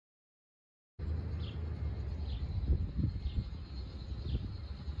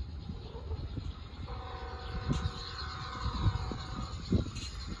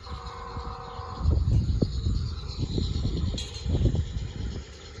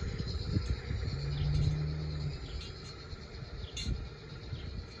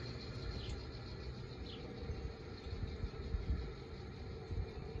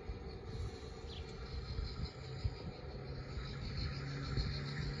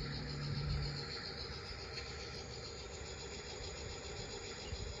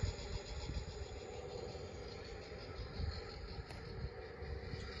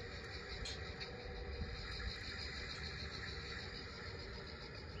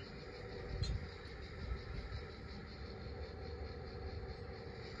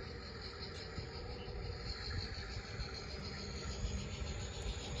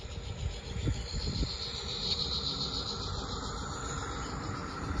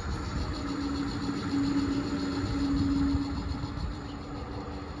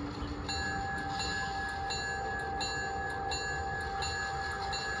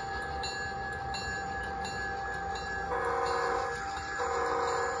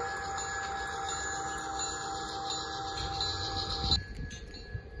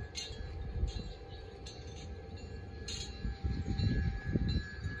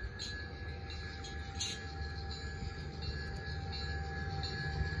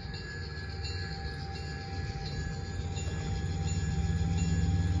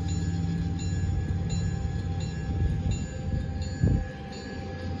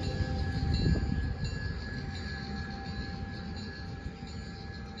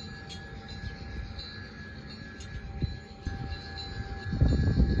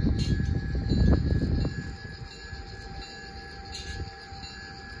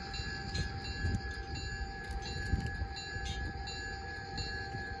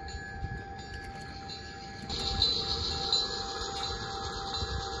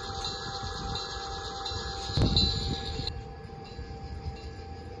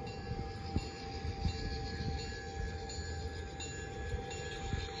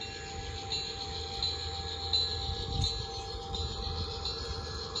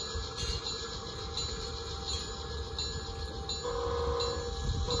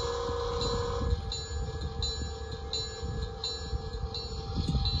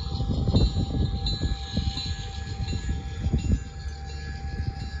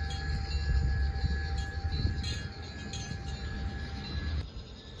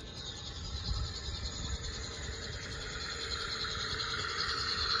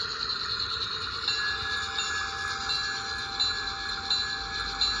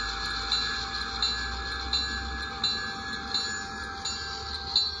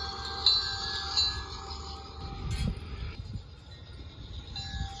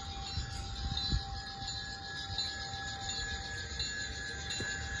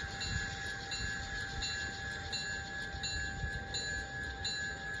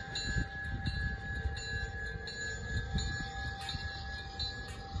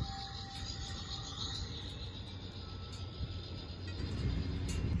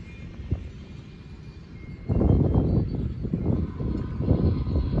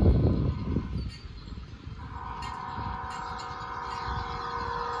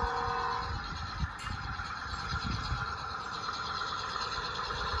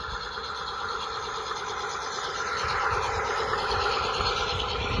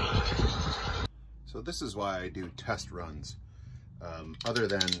this is why I do test runs. Other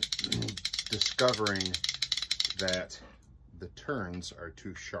than discovering that the turns are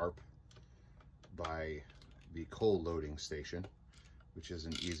too sharp by the coal loading station, which is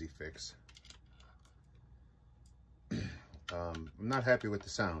an easy fix. I'm not happy with the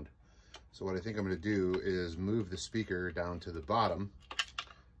sound. So what I think I'm going to do is move the speaker down to the bottom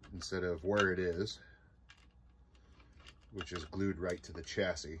instead of where it is, which is glued right to the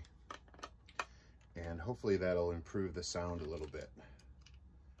chassis. And hopefully that'll improve the sound a little bit.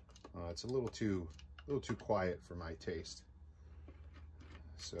 It's a little too quiet for my taste.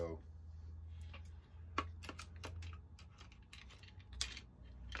 So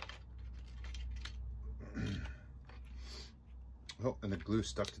oh, and the glue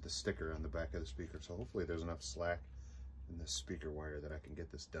stuck to the sticker on the back of the speaker, so hopefully there's enough slack in this speaker wire that I can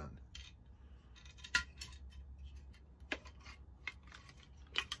get this done.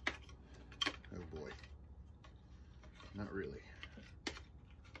 Oh boy, not really.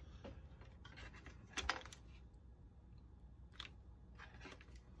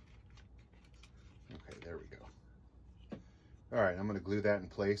 Okay, there we go. All right, I'm going to glue that in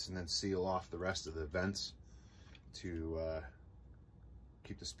place and then seal off the rest of the vents to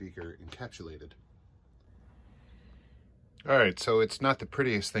keep the speaker encapsulated. All right, so it's not the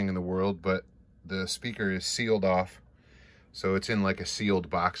prettiest thing in the world, but the speaker is sealed off. So it's in like a sealed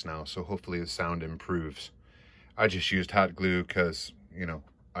box now, so hopefully the sound improves. I just used hot glue because, you know,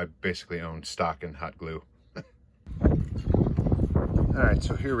 I basically own stock in hot glue. All right,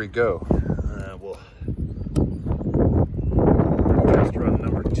 so here we go. We'll test run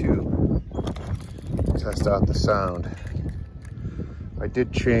number 2. Test out the sound. I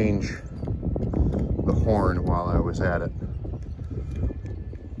did change the horn while I was at it,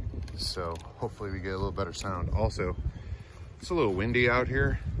 so hopefully we get a little better sound. Also, it's a little windy out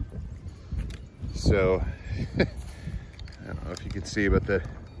here, so I don't know if you can see, but the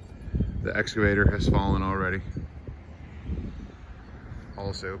excavator has fallen already.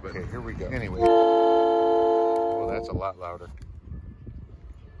 Also, but okay, here we go. Anyway, well, that's a lot louder.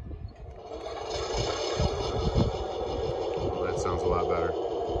 Well, that sounds a lot better.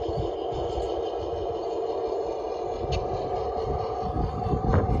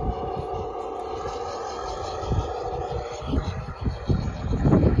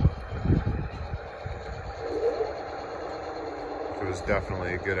 It was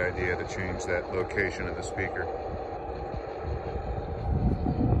definitely a good idea to change that location of the speaker.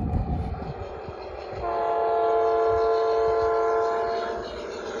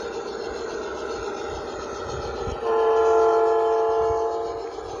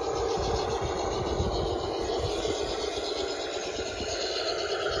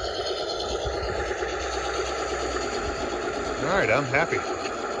 All right, I'm happy.